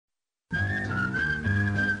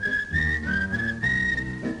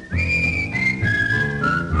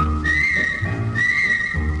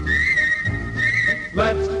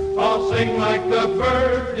sing like the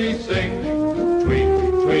birdies sing. Tweet,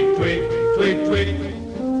 tweet, tweet, tweet, tweet.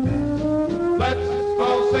 Let's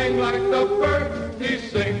all sing like the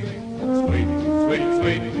birdies sing. Sweet, sweet,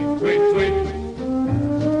 sweet, sweet, sweet.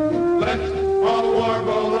 Let's all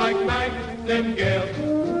warble like nightingales.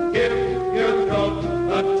 Give your throat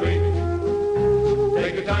a treat.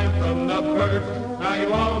 Take a time from the birds. Now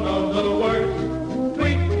you all know the words.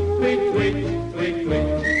 Tweet, tweet, tweet, tweet, tweet.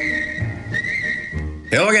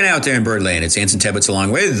 Hey, looking out there in Birdland, it's Anson Tebbets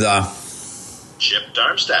along with Chip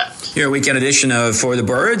Darmstadt. Here, weekend edition of For the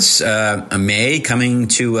Birds. May coming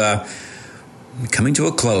to a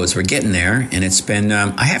close. We're getting there, and it's been,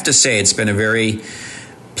 I have to say, it's been a very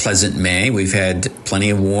pleasant May. We've had plenty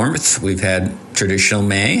of warmth. We've had traditional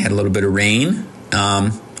May, had a little bit of rain.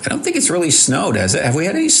 I don't think it's really snowed, has it? Have we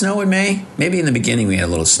had any snow in May? Maybe in the beginning we had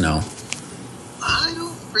a little snow. I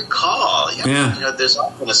don't recall. Yeah. You know, there's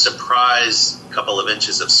often a surprise couple of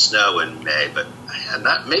inches of snow in May, but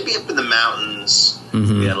not maybe up in the mountains.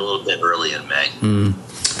 Mm-hmm. We had a little bit early in May.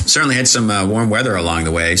 Certainly had some warm weather along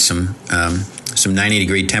the way. Some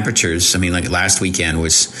 90-degree temperatures. I mean, like last weekend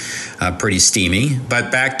was pretty steamy. But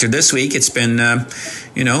back to this week, it's been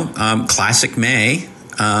classic May.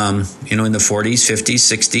 In the 40s, 50s,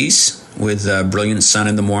 60s with brilliant sun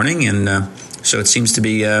in the morning, and so it seems to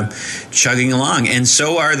be chugging along. And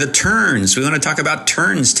so are the terns. We want to talk about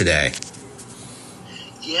terns today.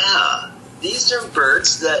 Yeah, these are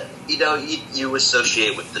birds that you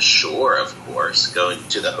associate with the shore, of course, going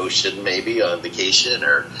to the ocean maybe on vacation,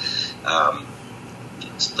 or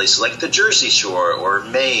places like the Jersey Shore or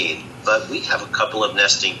Maine. But we have a couple of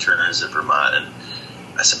nesting terns in Vermont, and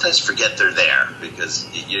I sometimes forget they're there because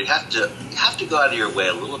you have to go out of your way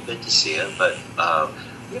a little bit to see them. But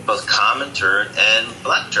we have both common tern and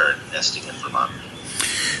black tern nesting in Vermont.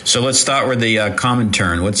 So let's start with the common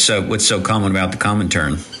tern. What's so common about the common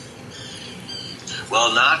tern?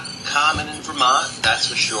 Well, not common in Vermont, that's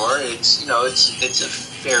for sure. It's a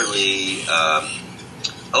fairly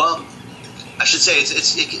I should say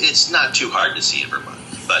it's not too hard to see in Vermont.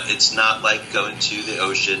 But it's not like going to the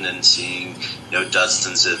ocean and seeing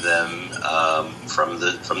dozens of them from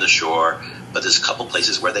the shore. But there's a couple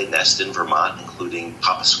places where they nest in Vermont, including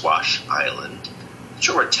Papasquash Island. I'm not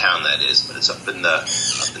sure what town that is, but it's up in the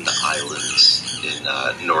islands in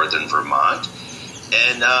northern Vermont,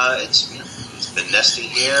 and it's been nesting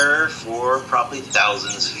here for probably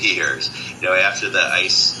thousands of years. After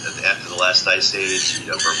the last ice age,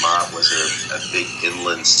 Vermont was a big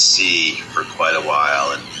inland sea for quite a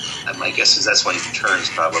while, and my guess is that's when terns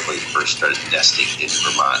probably first started nesting in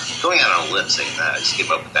Vermont. Going out on a limb saying that, I just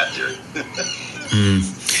came up with that theory.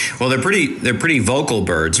 Well, they're pretty vocal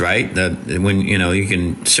birds, right? When you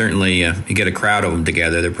can certainly you get a crowd of them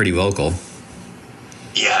together, they're pretty vocal.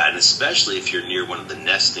 Yeah, and especially if you're near one of the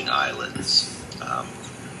nesting islands.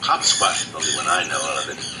 Papasquash is the only one I know of,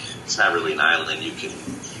 and it's not really an island you can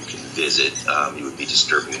visit. You would be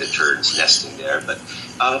disturbing the terns nesting there. But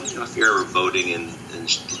if you're boating in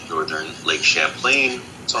northern Lake Champlain,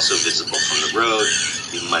 it's also visible from the road.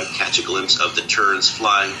 You might catch a glimpse of the terns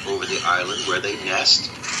flying over the island where they nest.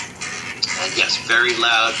 And yes, very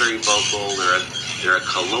loud, very vocal. They're a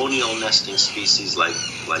colonial nesting species, like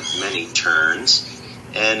many terns.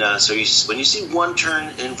 And so when you see one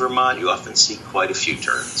tern in Vermont, you often see quite a few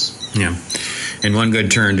terns. Yeah, and one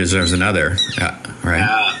good tern deserves another, right?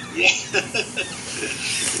 Yeah,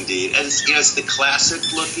 indeed. And it's the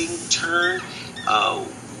classic-looking tern,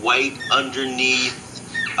 white underneath,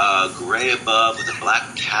 gray above, with a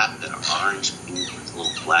black cap and an orange beak with a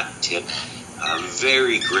little black tip.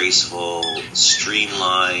 Very graceful,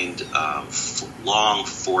 streamlined, long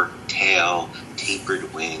forked tail,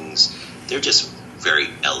 tapered wings. They're just very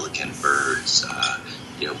elegant birds.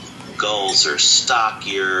 Gulls are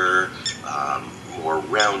stockier, more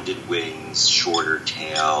rounded wings, shorter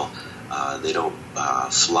tail. They don't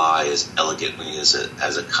fly as elegantly as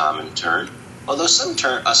a common tern. Although some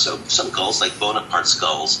gulls, like Bonaparte's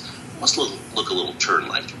gulls, must look a little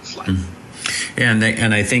tern-like in flight. Yeah,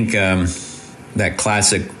 and I think that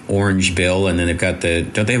classic orange bill, and then they've got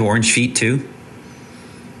don't they have orange feet too?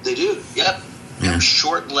 They do. Yep. Yeah.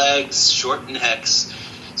 Short legs, short necks.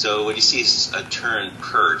 So when you see a tern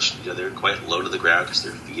perched, they're quite low to the ground because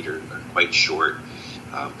their feet are quite short.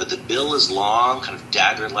 But the bill is long, kind of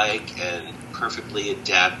dagger-like, and perfectly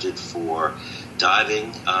adapted for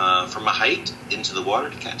diving from a height into the water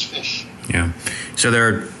to catch fish. Yeah. So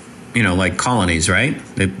they're, like colonies, right?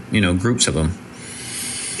 They, groups of them.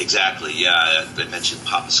 Exactly, yeah. I mentioned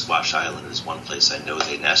Papasquash Island is one place I know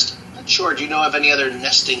they nest. I'm not sure. Do you know of any other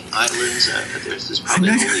nesting islands? There's probably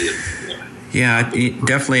only Yeah,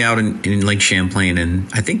 definitely out in Lake Champlain, and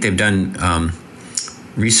I think they've done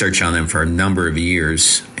research on them for a number of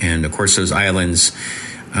years. And of course, those islands,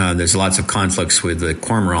 there's lots of conflicts with the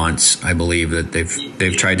cormorants, I believe, that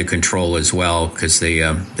they've tried to control as well, because they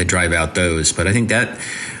drive out those. But I think that,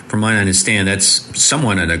 from what I understand, that's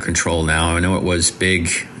somewhat under control now. I know it was big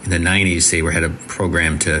in the 90s. They had a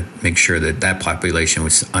program to make sure that population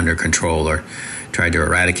was under control, or tried to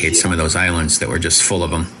eradicate some of those islands that were just full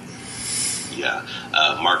of them. Yeah.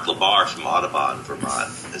 Mark Labar from Audubon,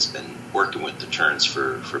 Vermont, has been working with the terns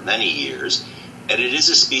for many years. And it is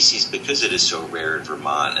a species, because it is so rare in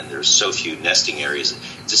Vermont and there's so few nesting areas,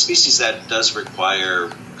 it's a species that does require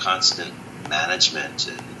constant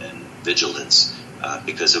management and vigilance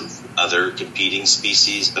because of other competing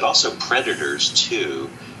species, but also predators, too.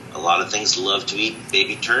 A lot of things love to eat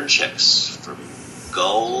baby tern chicks, from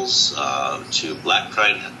gulls to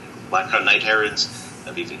black-crowned night herons.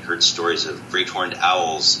 I've even heard stories of great horned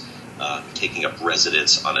owls taking up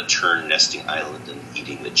residence on a tern nesting island and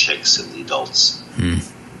eating the chicks and the adults.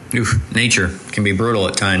 Oof, nature can be brutal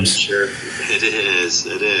at times. Sure, it is.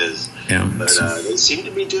 Yeah, but they seem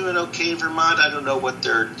to be doing okay in Vermont. I don't know what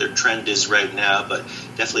their trend is right now, but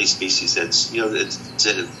definitely a species that's,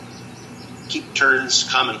 to keep terns,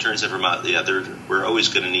 common terns in Vermont. Yeah, we're always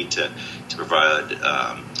going to need to provide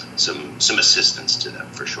some assistance to them,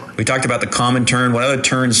 for sure. We talked about the common tern. What other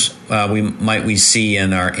terns we see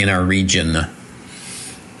in our region?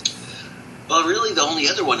 Well, really, the only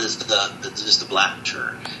other one is the black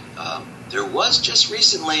tern. There was just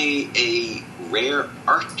recently a rare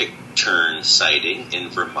Arctic tern sighting in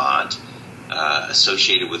Vermont,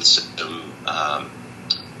 associated with some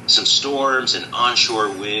storms and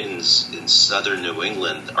onshore winds in southern New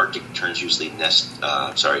England. Arctic terns usually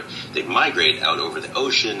they migrate out over the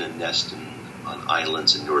ocean and nest on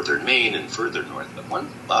islands in northern Maine and further north. But one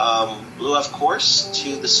blew off course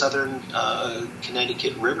to the southern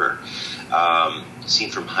Connecticut River, seen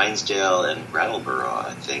from Hinesdale and Brattleboro,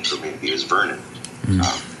 I think, or maybe it was Vernon.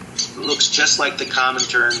 Looks just like the common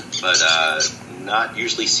tern, but not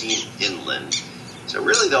usually seen inland. So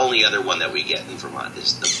really the only other one that we get in Vermont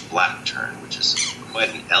is the black tern, which is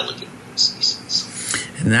quite an elegant species.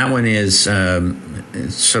 And that one is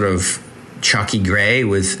sort of chalky gray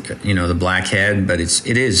with the black head, but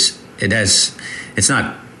it's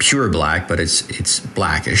not pure black, but it's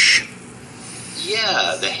blackish.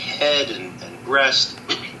 Yeah, the head and breast,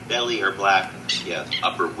 belly are black. Yeah, the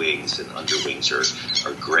upper wings and underwings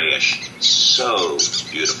are grayish. So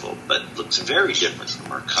beautiful, but looks very different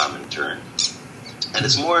from our common tern. And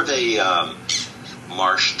it's more of a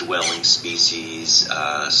marsh-dwelling species.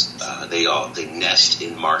 They nest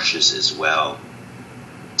in marshes as well.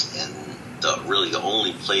 And the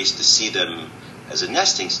only place to see them as a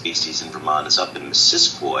nesting species in Vermont is up in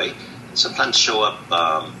Missisquoi. Sometimes show up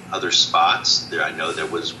other spots. I know there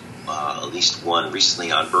was at least one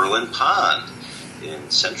recently on Berlin Pond in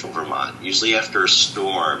central Vermont. Usually after a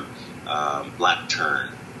storm, black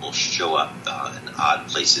tern will show up in odd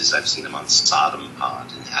places. I've seen them on Sodom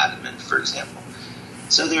Pond in Adamant, for example.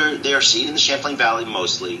 So they're seen in the Champlain Valley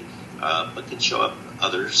mostly, but can show up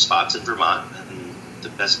other spots in Vermont. And the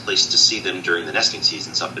best place to see them during the nesting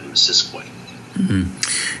season is up in Missisquoi. Mm-hmm.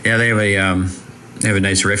 Yeah, they have a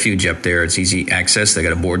nice refuge up there. It's easy access. They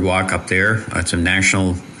got a boardwalk up there. It's a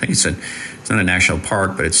national. I think it's not a national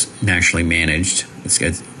park, but it's nationally managed. It's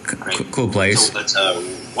a cool place. So it's a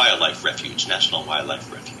wildlife refuge, National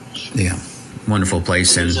Wildlife Refuge. Yeah, wonderful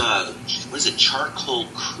place. And was it Charcoal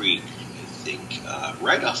Creek? I think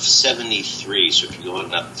right off 73. So if you're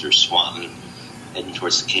going up through Swanton, heading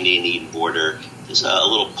towards the Canadian border, there's a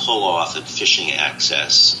little pull off and fishing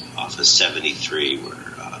access off of 73 where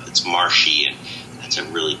it's marshy, and that's a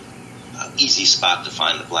really easy spot to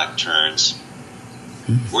find the black terns.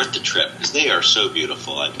 Worth the trip because they are so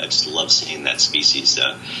beautiful. I just love seeing that species.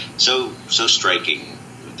 So striking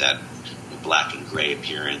with that black and gray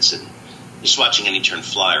appearance, and just watching any tern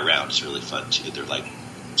fly around is really fun too. They're like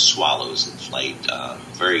swallows in flight.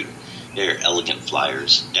 They're elegant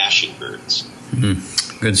flyers, dashing birds.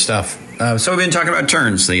 Mm-hmm. Good stuff. So we've been talking about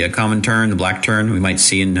terns, the common tern, the black tern we might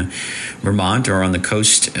see in Vermont or on the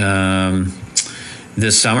coast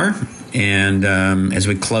this summer. And as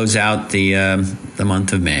we close out the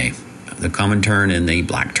month of May, the common tern and the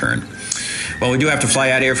black tern. Well, we do have to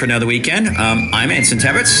fly out here for another weekend. I'm Anson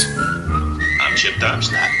Tebbets. I'm Chip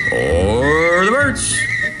Darmstadt. Or the birds.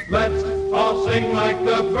 Let's all sing like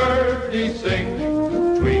the birdies sing.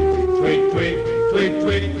 Tweet, tweet, tweet, tweet,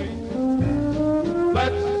 tweet.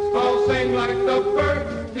 Let's all sing like the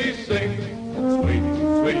birdies sing. Sweet,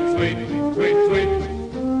 sweet, sweet.